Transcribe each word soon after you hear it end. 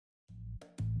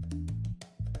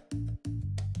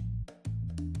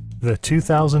The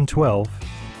 2012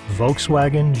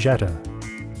 Volkswagen Jetta.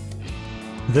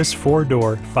 This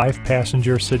four-door,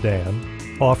 five-passenger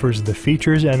sedan offers the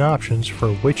features and options for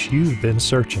which you've been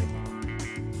searching.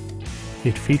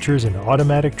 It features an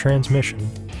automatic transmission,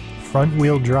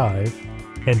 front-wheel drive,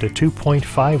 and a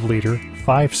 2.5-liter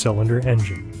five-cylinder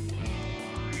engine.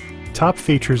 Top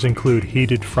features include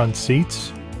heated front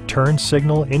seats, turn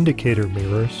signal indicator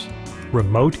mirrors,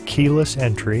 remote keyless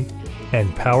entry,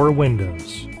 and power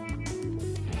windows.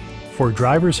 For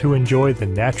drivers who enjoy the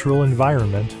natural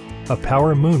environment, a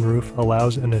power moonroof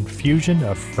allows an infusion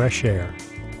of fresh air.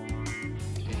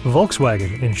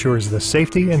 Volkswagen ensures the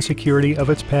safety and security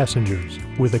of its passengers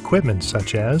with equipment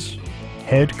such as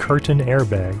head curtain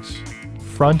airbags,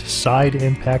 front side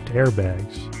impact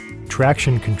airbags,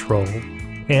 traction control,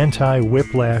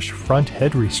 anti-whiplash front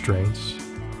head restraints,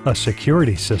 a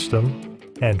security system,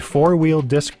 and four-wheel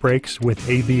disc brakes with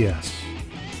ABS.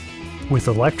 With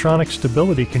electronic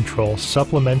stability control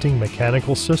supplementing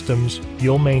mechanical systems,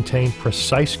 you'll maintain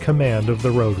precise command of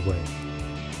the roadway.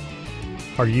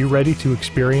 Are you ready to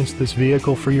experience this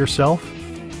vehicle for yourself?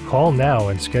 Call now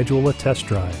and schedule a test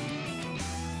drive.